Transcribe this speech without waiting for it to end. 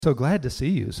So glad to see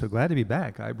you. So glad to be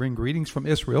back. I bring greetings from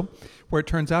Israel, where it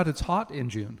turns out it's hot in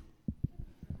June.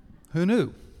 Who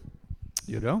knew?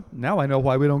 Now I know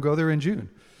why we don't go there in June.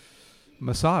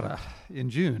 Masada in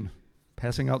June,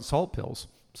 passing out salt pills.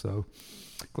 So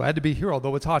glad to be here,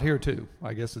 although it's hot here too.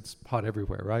 I guess it's hot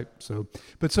everywhere, right?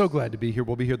 But so glad to be here.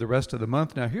 We'll be here the rest of the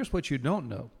month. Now, here's what you don't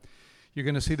know. You're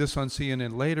going to see this on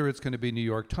CNN later. It's going to be New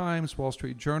York Times, Wall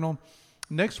Street Journal.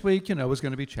 Next week, is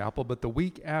going to be chapel, but the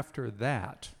week after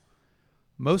that,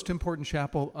 most important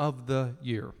chapel of the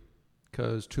year,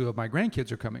 because 2 of my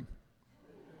grandkids are coming.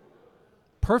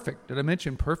 Perfect. Did I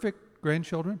mention perfect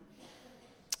grandchildren?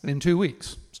 In 2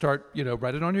 weeks. Write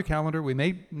it on your calendar. We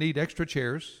may need extra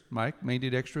chairs. Mike may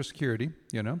need extra security,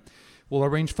 We'll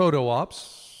arrange photo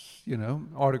ops,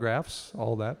 autographs,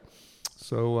 all that.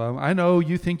 So I know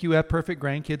you think you have perfect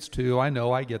grandkids too. I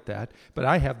know, I get that. But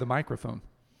I have the microphone.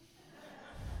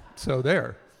 So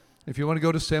there. If you want to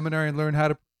go to seminary and learn how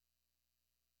to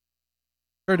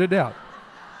it out.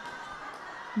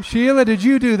 Sheila, did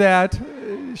you do that?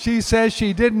 She says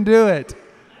she didn't do it.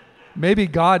 Maybe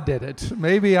God did it.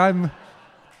 Maybe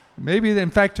in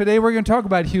fact, today we're going to talk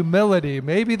about humility.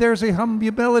 Maybe there's a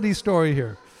humility story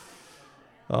here.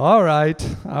 All right.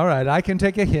 I can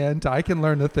take a hint. I can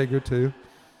learn a thing or two.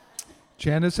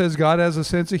 Janet says God has a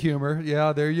sense of humor.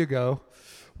 Yeah, there you go.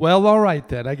 Well, all right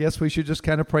then. I guess we should just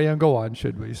kind of pray and go on,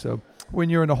 should we? So when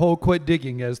you're in a hole, quit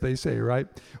digging, as they say, right?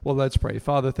 Well, let's pray.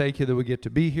 Father, thank you that we get to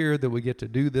be here, that we get to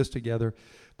do this together,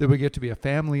 that we get to be a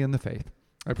family in the faith.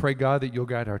 I pray, God, that you'll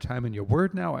guide our time in your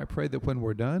word now. I pray that when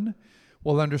we're done,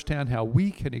 we'll understand how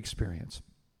we can experience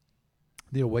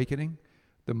the awakening,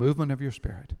 the movement of your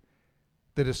Spirit,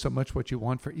 that is so much what you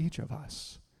want for each of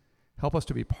us. Help us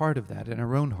to be part of that in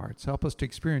our own hearts. Help us to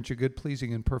experience your good,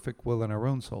 pleasing, and perfect will in our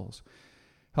own souls.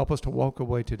 Help us to walk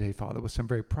away today, Father, with some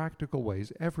very practical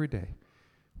ways every day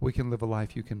we can live a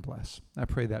life you can bless. I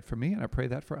pray that for me, and I pray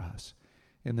that for us.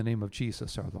 In the name of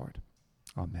Jesus, our Lord.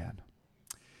 Amen.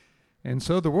 And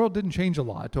so the world didn't change a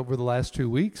lot over the last 2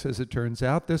 weeks, as it turns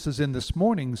out. This is in this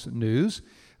morning's news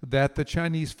that the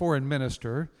Chinese foreign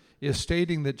minister is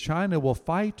stating that China will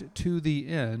fight to the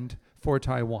end for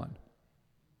Taiwan.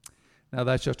 Now,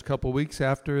 that's just a couple weeks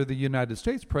after the United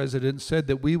States president said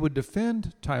that we would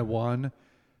defend Taiwan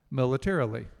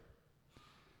militarily.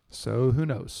 So who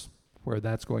knows where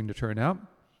that's going to turn out.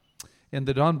 In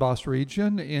the Donbass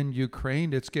region in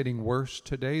Ukraine, it's getting worse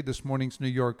today. This morning's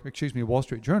Wall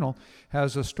Street Journal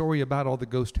has a story about all the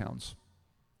ghost towns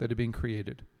that are being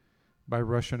created by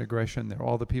Russian aggression there.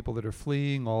 All the people that are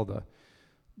fleeing, all the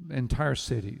entire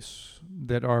cities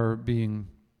that are being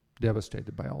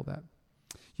devastated by all that.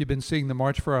 You've been seeing the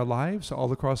March for Our Lives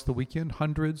all across the weekend,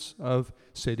 hundreds of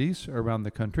cities around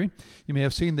the country. You may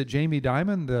have seen that Jamie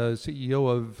Dimon, the CEO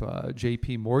of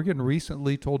J.P. Morgan,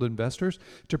 recently told investors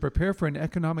to prepare for an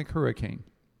economic hurricane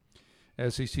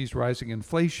as he sees rising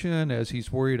inflation, as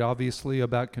he's worried, obviously,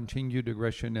 about continued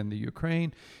aggression in the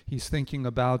Ukraine. He's thinking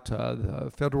about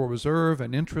the Federal Reserve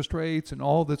and interest rates and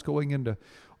all that's going into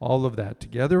all of that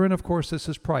together. And, of course, this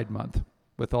is Pride Month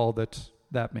with all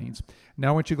that means.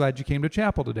 Now, aren't you glad you came to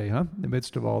chapel today, huh? In the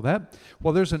midst of all that.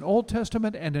 Well, there's an Old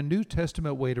Testament and a New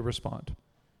Testament way to respond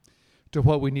to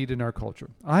what we need in our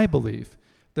culture. I believe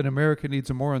that America needs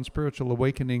a more spiritual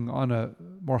awakening on a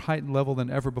more heightened level than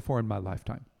ever before in my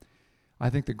lifetime. I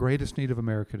think the greatest need of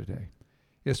America today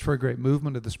is for a great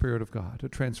movement of the Spirit of God, a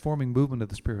transforming movement of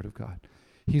the Spirit of God.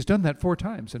 He's done that 4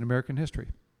 times in American history.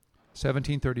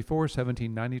 1734,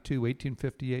 1792,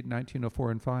 1858,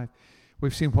 1904, and 5.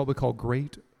 We've seen what we call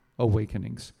great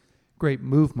awakenings, great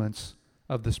movements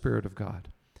of the Spirit of God.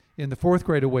 In the 4th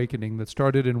Great Awakening that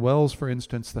started in Wells, for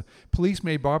instance, the police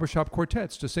made barbershop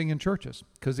quartets to sing in churches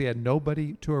because they had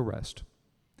nobody to arrest.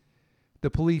 The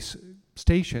police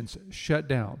stations shut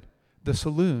down. The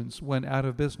saloons went out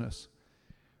of business.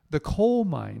 The coal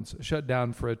mines shut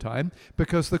down for a time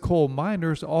because the coal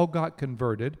miners all got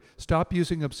converted, stopped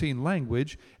using obscene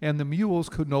language, and the mules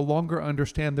could no longer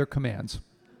understand their commands.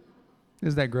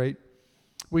 Isn't that great?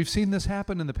 We've seen this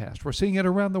happen in the past. We're seeing it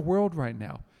around the world right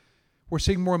now. We're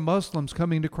seeing more Muslims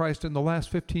coming to Christ in the last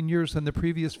 15 years than the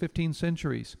previous 15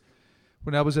 centuries.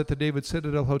 When I was at the David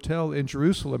Citadel Hotel in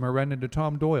Jerusalem, I ran into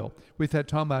Tom Doyle. We've had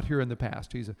Tom out here in the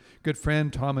past. He's a good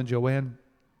friend, Tom and Joanne,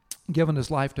 given his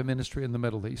life to ministry in the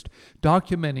Middle East,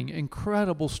 documenting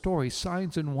incredible stories,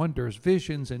 signs and wonders,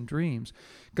 visions and dreams,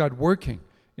 God working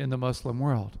in the Muslim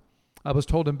world. I was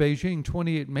told in Beijing,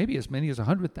 28, maybe as many as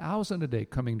 100,000 a day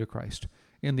coming to Christ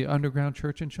in the underground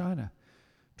church in China.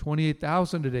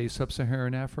 28,000 a day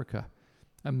sub-Saharan Africa.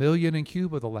 1 million in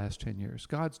Cuba the last 10 years.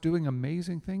 God's doing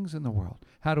amazing things in the world.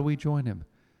 How do we join him?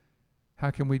 How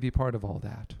can we be part of all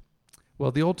that?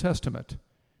 Well, the Old Testament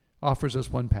offers us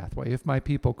one pathway. If my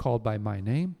people called by my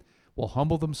name will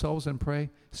humble themselves and pray,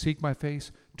 seek my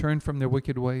face, turn from their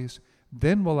wicked ways,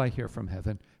 then will I hear from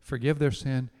heaven, forgive their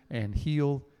sin, and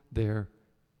heal their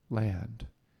land.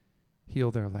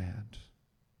 Heal their land.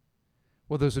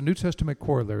 Well, there's a New Testament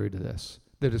corollary to this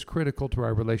that is critical to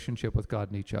our relationship with God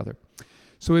and each other.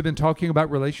 So we've been talking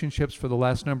about relationships for the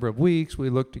last number of weeks.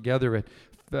 We looked together at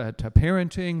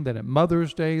parenting, then at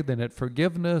Mother's Day, then at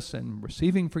forgiveness and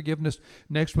receiving forgiveness.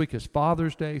 Next week is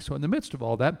Father's Day. So in the midst of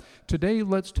all that, today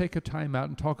let's take a time out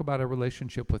and talk about our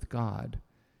relationship with God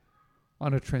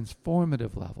on a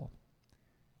transformative level.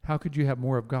 How could you have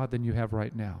more of God than you have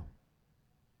right now?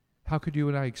 How could you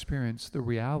and I experience the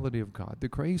reality of God, the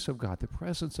grace of God, the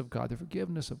presence of God, the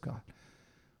forgiveness of God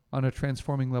on a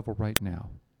transforming level right now?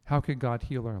 How can God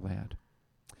heal our land?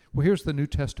 Well, here's the New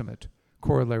Testament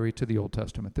corollary to the Old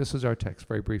Testament. This is our text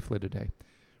very briefly today.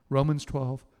 Romans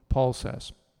 12, Paul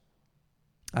says,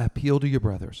 I appeal to you,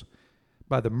 brothers,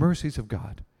 by the mercies of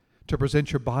God, to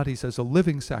present your bodies as a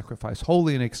living sacrifice,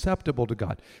 holy and acceptable to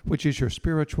God, which is your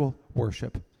spiritual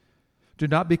worship. Do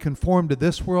not be conformed to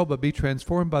this world, but be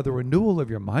transformed by the renewal of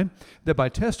your mind, that by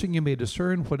testing you may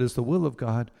discern what is the will of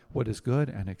God, what is good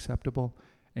and acceptable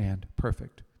and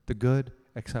perfect. The good,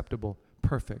 acceptable,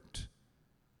 perfect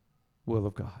will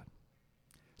of God.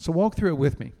 So walk through it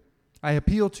with me. I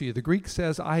appeal to you. The Greek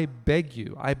says, I beg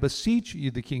you, I beseech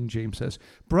you, the King James says.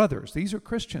 Brothers, these are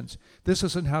Christians. This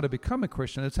isn't how to become a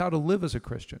Christian, it's how to live as a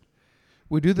Christian.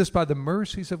 We do this by the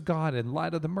mercies of God, in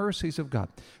light of the mercies of God.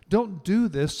 Don't do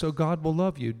this so God will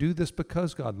love you. Do this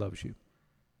because God loves you.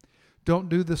 Don't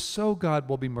do this so God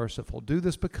will be merciful. Do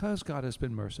this because God has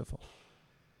been merciful.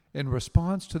 In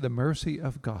response to the mercy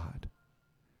of God,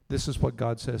 this is what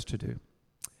God says to do.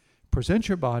 Present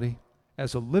your body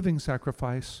as a living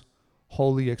sacrifice,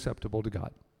 wholly acceptable to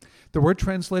God. The word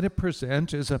translated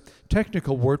present is a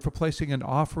technical word for placing an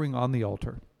offering on the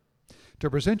altar. To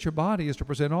present your body is to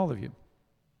present all of you.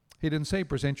 He didn't say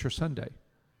present your Sunday,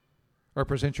 or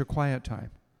present your quiet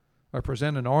time, or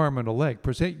present an arm and a leg.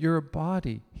 Present your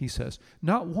body, he says,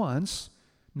 not once,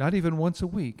 not even once a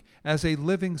week, as a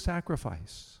living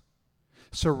sacrifice.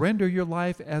 Surrender your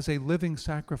life as a living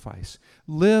sacrifice.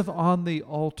 Live on the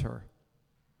altar.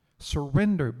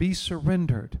 Surrender, be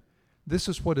surrendered. This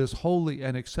is what is holy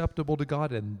and acceptable to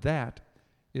God, and that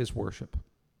is worship.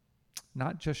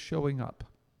 Not just showing up.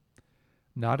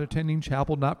 Not attending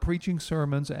chapel, not preaching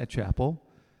sermons at chapel,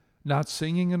 not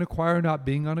singing in a choir, not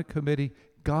being on a committee.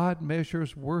 God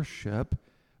measures worship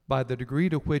by the degree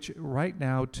to which right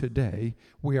now, today,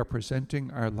 we are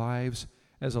presenting our lives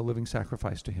as a living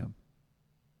sacrifice to Him.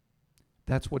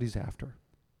 That's what He's after.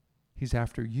 He's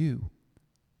after you.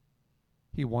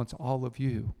 He wants all of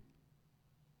you.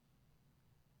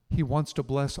 He wants to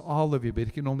bless all of you, but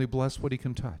He can only bless what He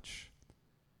can touch.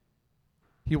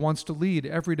 He wants to lead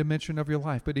every dimension of your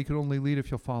life, but He can only lead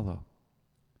if you'll follow.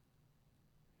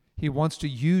 He wants to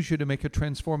use you to make a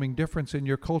transforming difference in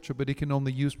your culture, but He can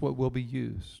only use what will be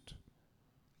used.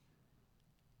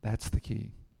 That's the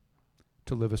key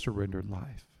to live a surrendered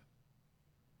life,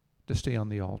 to stay on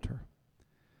the altar.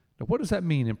 Now, what does that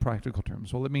mean in practical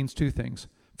terms? Well, it means two things.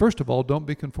 First of all, don't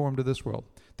be conformed to this world.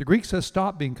 The Greek says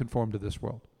stop being conformed to this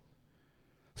world.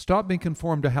 Stop being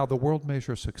conformed to how the world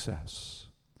measures success.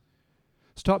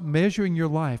 Stop measuring your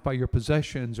life by your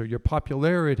possessions or your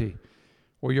popularity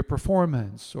or your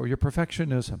performance or your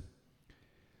perfectionism.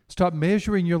 Stop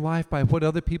measuring your life by what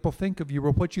other people think of you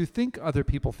or what you think other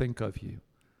people think of you.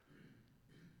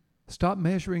 Stop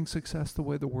measuring success the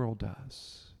way the world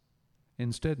does.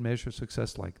 Instead, measure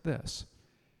success like this.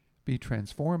 Be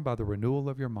transformed by the renewal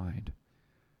of your mind.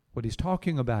 What he's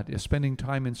talking about is spending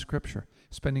time in Scripture,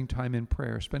 spending time in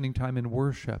prayer, spending time in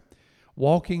worship,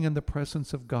 walking in the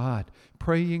presence of God,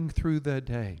 praying through the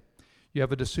day. You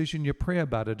have a decision, you pray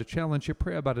about it. A challenge, you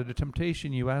pray about it. A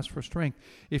temptation, you ask for strength.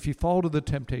 If you fall to the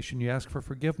temptation, you ask for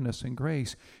forgiveness and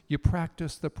grace. You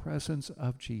practice the presence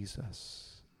of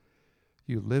Jesus.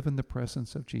 You live in the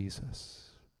presence of Jesus.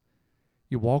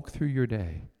 You walk through your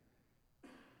day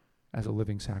as a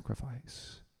living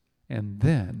sacrifice. And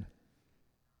then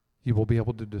you will be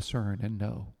able to discern and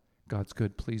know God's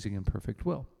good, pleasing, and perfect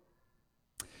will.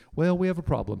 Well, we have a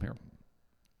problem here.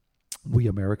 We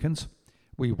Americans,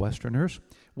 we Westerners,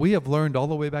 we have learned all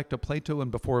the way back to Plato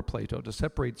and before Plato to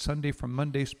separate Sunday from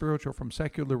Monday, spiritual from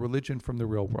secular, religion from the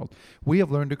real world. We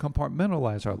have learned to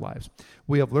compartmentalize our lives.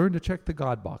 We have learned to check the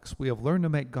God box. We have learned to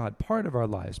make God part of our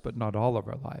lives, but not all of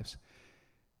our lives.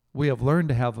 We have learned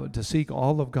to seek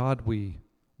all of God we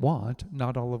want,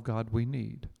 not all of God we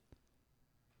need.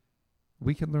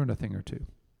 We can learn a thing or two.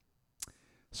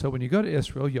 So when you go to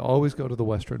Israel, you always go to the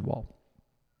Western Wall.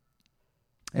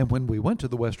 And when we went to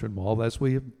the Western Wall, as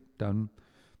we have done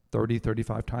 30,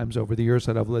 35 times over the years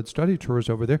that I've led study tours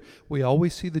over there, we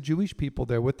always see the Jewish people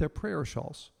there with their prayer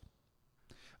shawls.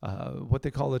 What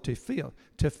they call a tefillah,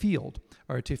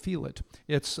 or tefillah.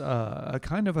 It's a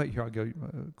kind of here I'll go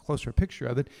a closer picture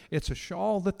of it. It's a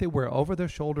shawl that they wear over their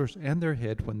shoulders and their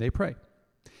head when they pray.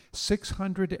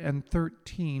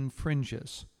 613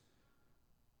 fringes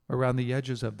around the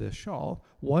edges of this shawl,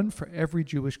 one for every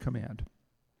Jewish command.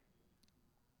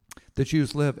 The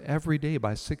Jews live every day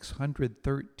by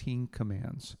 613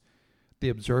 commands. The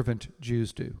observant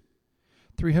Jews do.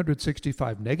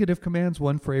 365 negative commands,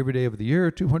 one for every day of the year,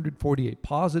 248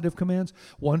 positive commands,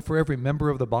 one for every member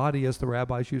of the body, as the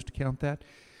rabbis used to count that.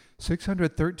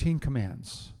 613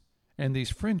 commands. And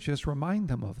these fringes remind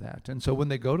them of that. And so when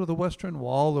they go to the Western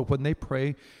Wall, or when they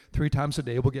pray 3 times a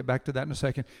day, we'll get back to that in a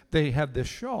second, they have this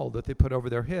shawl that they put over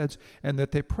their heads and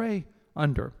that they pray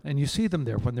under. And you see them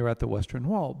there when they're at the Western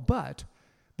Wall. But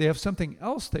they have something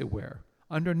else they wear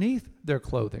underneath their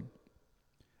clothing.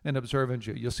 An observant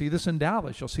Jew. You'll see this in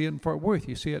Dallas. You'll see it in Fort Worth.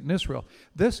 You see it in Israel.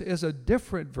 This is a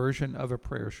different version of a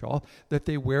prayer shawl that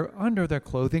they wear under their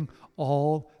clothing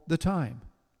all the time.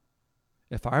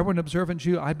 If I were an observant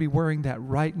Jew, I'd be wearing that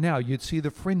right now. You'd see the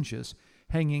fringes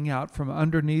hanging out from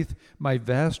underneath my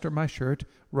vest or my shirt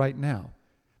right now.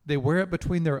 They wear it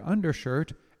between their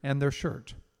undershirt and their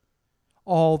shirt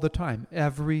all the time,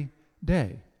 every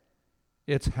day.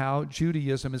 It's how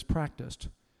Judaism is practiced,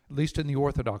 at least in the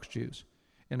Orthodox Jews.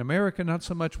 In America, not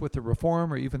so much with the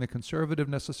Reform or even the Conservative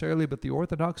necessarily, but the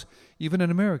Orthodox, even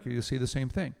in America, you see the same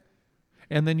thing.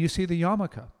 And then you see the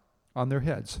yarmulke on their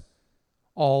heads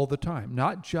all the time,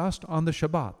 not just on the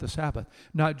Shabbat, the Sabbath,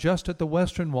 not just at the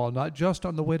Western Wall, not just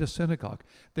on the way to synagogue.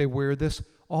 They wear this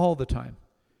all the time.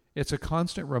 It's a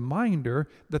constant reminder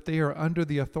that they are under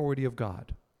the authority of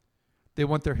God. They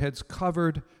want their heads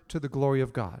covered to the glory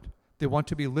of God. They want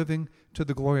to be living to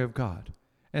the glory of God.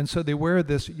 And so they wear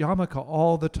this yarmulke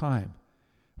all the time,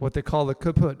 what they call the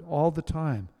kipput, all the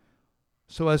time,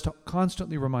 so as to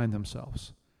constantly remind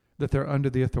themselves that they're under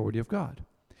the authority of God.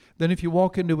 Then if you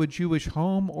walk into a Jewish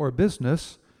home or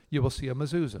business, you will see a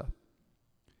mezuzah.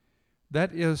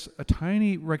 That is a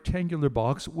tiny rectangular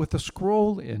box with a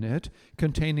scroll in it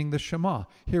containing the Shema.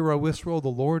 Hear, O Israel, the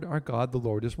Lord our God, the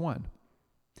Lord is one.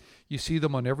 You see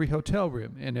them on every hotel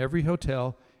room, in every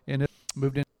hotel, in it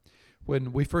moved in.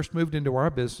 When we first moved into our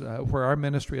business, where our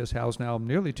ministry is housed now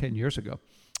nearly 10 years ago,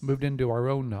 moved into our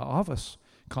own office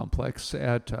complex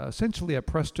at essentially at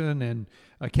Preston and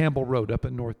Campbell Road up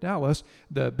in North Dallas.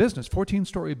 The business,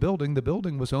 14-story building, the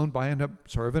building was owned by an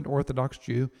observant Orthodox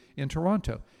Jew in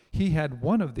Toronto. He had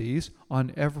one of these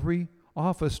on every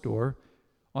office door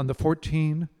on the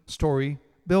 14-story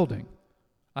building.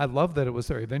 I love that it was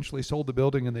there. Eventually sold the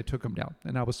building and they took him down,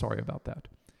 and I was sorry about that.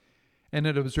 And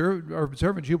an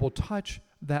observant Jew will touch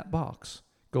that box,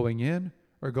 going in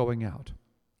or going out.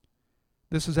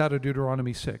 This is out of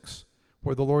Deuteronomy 6,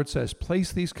 where the Lord says,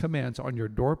 place these commands on your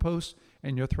doorposts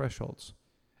and your thresholds.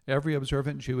 Every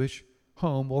observant Jewish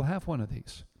home will have one of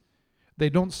these. They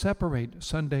don't separate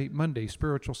Sunday, Monday,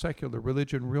 spiritual, secular,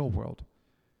 religion, real world.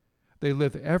 They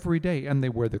live every day, and they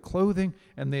wear the clothing,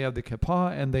 and they have the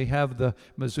kippah, and they have the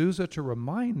mezuzah to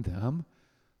remind them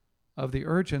of the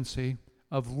urgency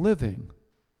of living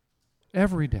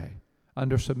every day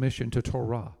under submission to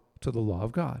Torah, to the law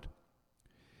of God.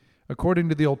 According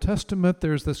to the Old Testament,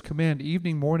 there's this command,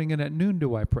 evening, morning, and at noon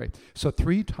do I pray. So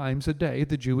 3 times a day,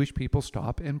 the Jewish people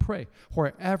stop and pray,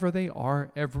 wherever they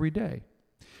are every day.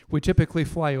 We typically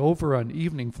fly over on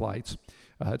evening flights.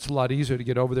 It's a lot easier to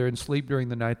get over there and sleep during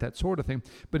the night, that sort of thing.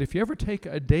 But if you ever take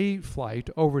a day flight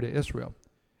over to Israel,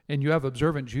 and you have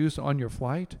observant Jews on your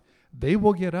flight, they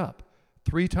will get up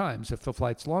 3 times if the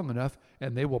flight's long enough,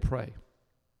 and they will pray.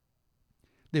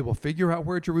 They will figure out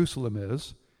where Jerusalem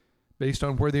is based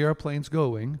on where the airplane's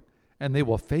going, and they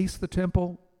will face the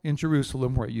temple in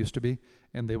Jerusalem where it used to be,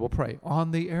 and they will pray.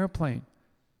 On the airplane,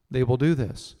 they will do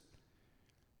this.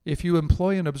 If you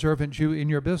employ an observant Jew in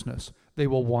your business, they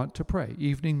will want to pray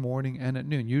evening, morning, and at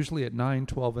noon, usually at 9,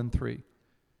 12, and 3.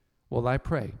 Well, I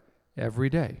pray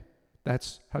every day.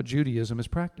 That's how Judaism is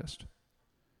practiced.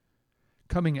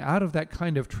 Coming out of that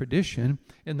kind of tradition,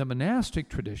 in the monastic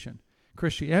tradition,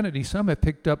 Christianity, some have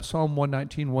picked up Psalm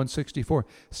 119, 164.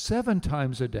 7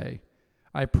 times a day,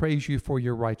 I praise you for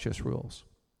your righteous rules.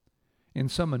 In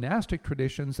some monastic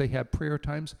traditions, they have prayer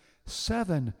times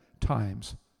 7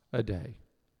 times a day.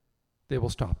 They will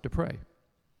stop to pray.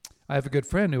 I have a good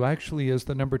friend who actually is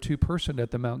the number 2 person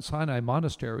at the Mount Sinai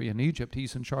Monastery in Egypt.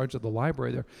 He's in charge of the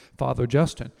library there, Father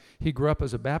Justin. He grew up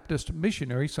as a Baptist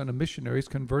missionary, son of missionaries,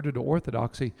 converted to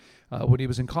Orthodoxy when he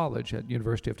was in college at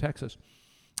University of Texas.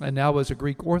 and now is a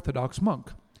Greek Orthodox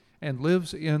monk and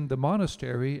lives in the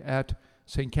monastery at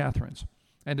St. Catherine's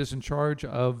and is in charge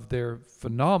of their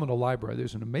phenomenal library.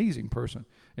 There's an amazing person,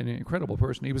 an incredible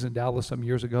person. He was in Dallas some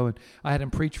years ago, and I had him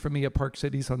preach for me at Park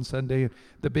Cities on Sunday.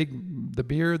 The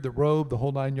beard, the robe, the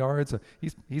whole 9 yards.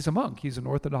 He's a monk. He's an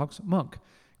Orthodox monk.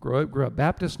 Grew up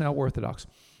Baptist, now Orthodox.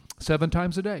 7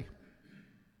 times a day.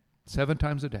 7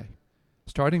 times a day.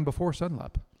 Starting before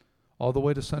sunup, all the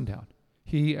way to sundown.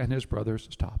 He and his brothers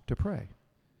stop to pray.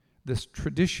 This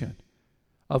tradition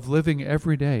of living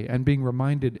every day and being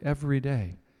reminded every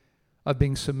day of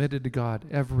being submitted to God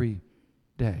every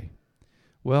day.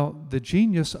 Well, the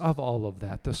genius of all of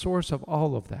that, the source of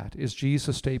all of that, is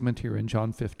Jesus' statement here in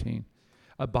John 15.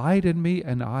 Abide in me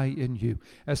and I in you.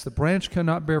 As the branch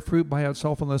cannot bear fruit by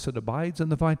itself unless it abides in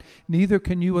the vine, neither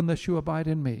can you unless you abide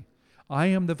in me. I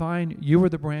am the vine, you are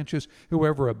the branches.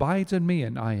 Whoever abides in me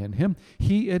and I in him,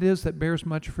 he it is that bears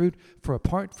much fruit. For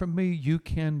apart from me, you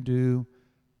can do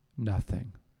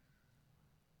nothing.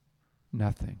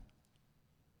 Nothing.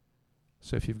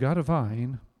 So if you've got a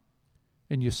vine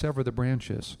and you sever the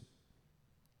branches,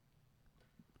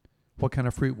 what kind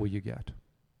of fruit will you get?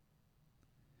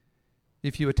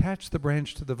 If you attach the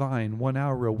branch to the vine 1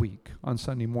 hour a week on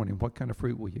Sunday morning, what kind of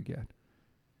fruit will you get?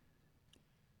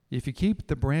 If you keep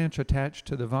the branch attached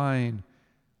to the vine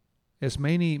as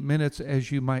many minutes as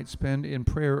you might spend in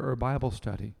prayer or Bible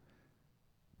study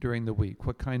during the week,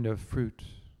 what kind of fruit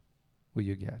will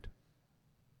you get?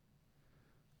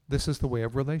 This is the way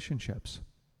of relationships.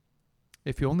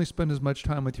 If you only spend as much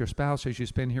time with your spouse as you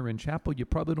spend here in chapel, you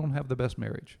probably don't have the best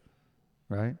marriage,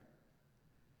 right?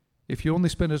 If you only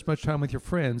spend as much time with your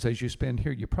friends as you spend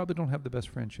here, you probably don't have the best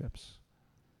friendships.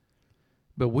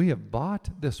 But we have bought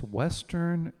this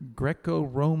Western,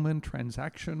 Greco-Roman,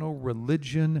 transactional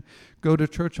religion. Go to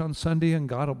church on Sunday and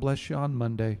God will bless you on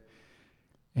Monday.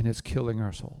 And it's killing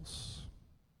our souls.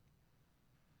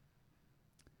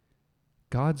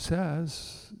 God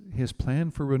says his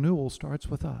plan for renewal starts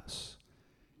with us.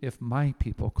 If my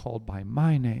people called by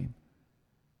my name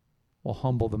will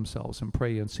humble themselves and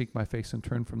pray and seek my face and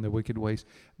turn from their wicked ways,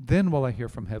 then will I hear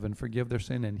from heaven, forgive their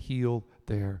sin, and heal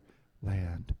their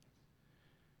land.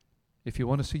 If you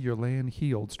want to see your land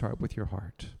healed, start with your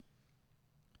heart.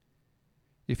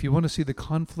 If you want to see the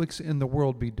conflicts in the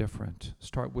world be different,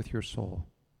 start with your soul.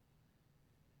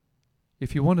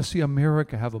 If you want to see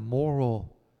America have a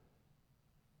moral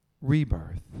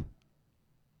rebirth,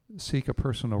 seek a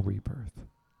personal rebirth.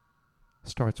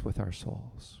 Starts with our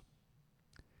souls.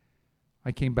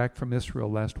 I came back from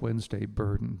Israel last Wednesday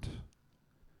burdened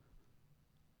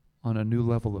on a new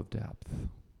level of depth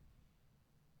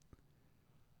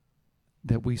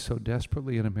that we so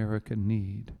desperately in America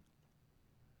need,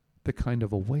 the kind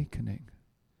of awakening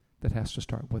that has to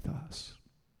start with us.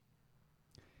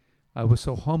 I was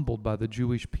so humbled by the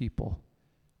Jewish people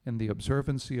and the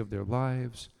observancy of their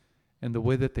lives and the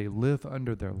way that they live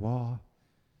under their law.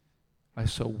 I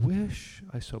so wish,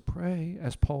 I so pray,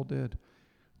 as Paul did,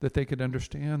 that they could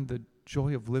understand the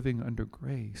joy of living under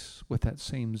grace with that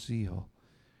same zeal,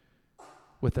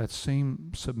 with that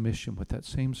same submission, with that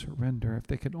same surrender, if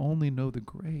they could only know the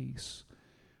grace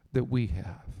that we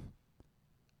have.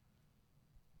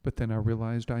 But then I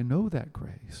realized I know that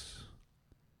grace.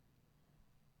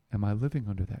 Am I living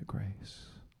under that grace?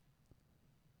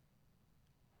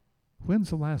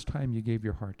 When's the last time you gave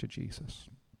your heart to Jesus?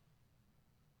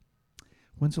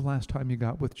 When's the last time you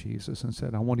got with Jesus and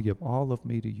said, I want to give all of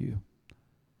me to you?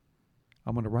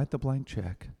 I'm going to write the blank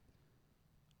check.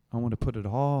 I want to put it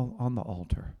all on the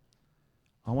altar.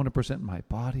 I want to present my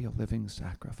body a living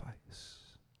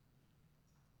sacrifice.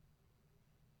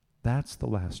 That's the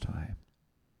last time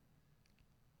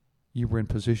you were in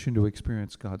position to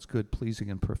experience God's good, pleasing,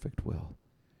 and perfect will.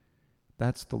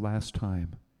 That's the last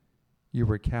time you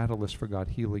were a catalyst for God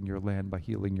healing your land by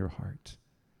healing your heart.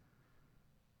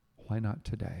 Why not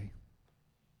today?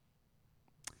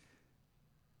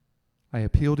 I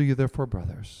appeal to you, therefore,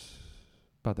 brothers,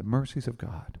 by the mercies of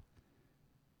God,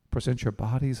 present your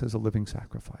bodies as a living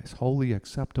sacrifice, wholly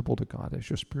acceptable to God as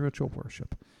your spiritual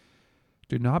worship.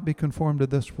 Do not be conformed to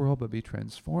this world, but be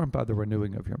transformed by the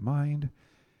renewing of your mind,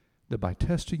 that by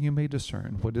testing you may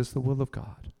discern what is the will of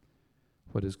God,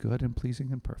 what is good and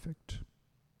pleasing and perfect.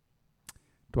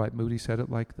 Dwight Moody said it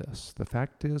like this: the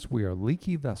fact is, we are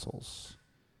leaky vessels,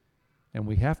 and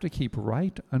we have to keep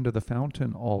right under the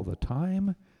fountain all the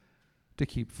time to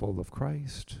keep full of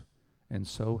Christ and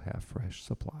so have fresh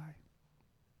supply.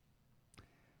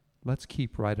 Let's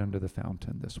keep right under the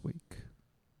fountain this week.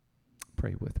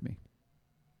 Pray with me.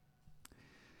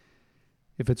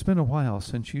 If it's been a while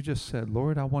since you just said,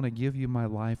 Lord, I want to give you my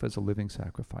life as a living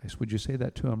sacrifice, would you say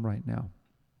that to him right now?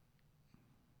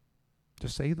 to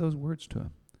say those words to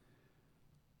him.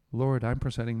 Lord, I'm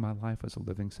presenting my life as a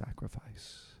living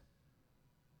sacrifice.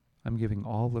 I'm giving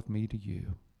all of me to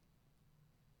you.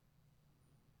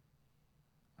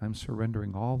 I'm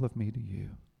surrendering all of me to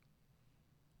you.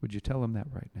 Would you tell him that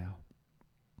right now?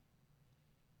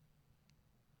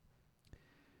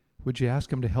 Would you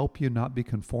ask him to help you not be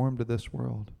conformed to this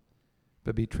world,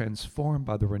 but be transformed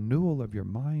by the renewal of your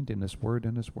mind in his word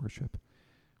and his worship?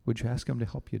 Would you ask him to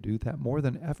help you do that more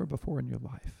than ever before in your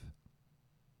life?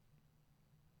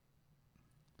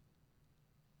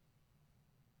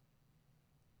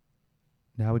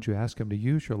 Now would you ask him to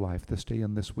use your life this day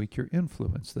and this week, your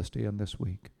influence this day and this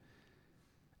week,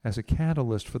 as a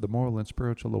catalyst for the moral and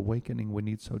spiritual awakening we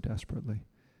need so desperately?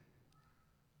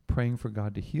 Praying for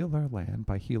God to heal our land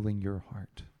by healing your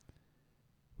heart.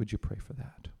 Would you pray for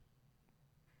that?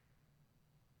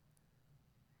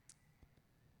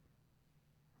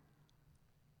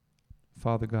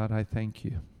 Father God, I thank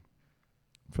you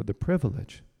for the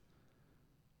privilege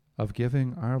of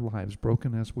giving our lives,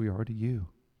 broken as we are, to you.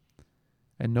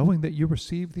 And knowing that you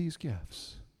receive these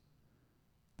gifts,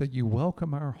 that you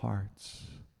welcome our hearts,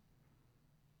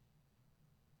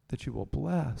 that you will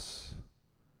bless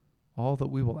all that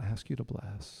we will ask you to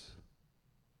bless.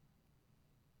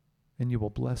 And you will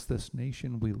bless this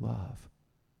nation we love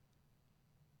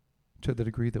to the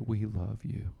degree that we love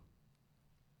you.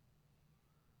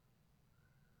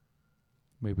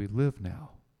 May we live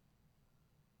now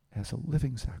as a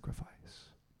living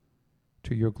sacrifice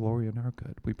to your glory and our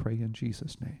good. We pray in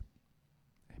Jesus' name.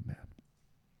 Amen.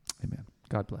 Amen.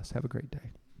 God bless. Have a great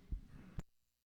day.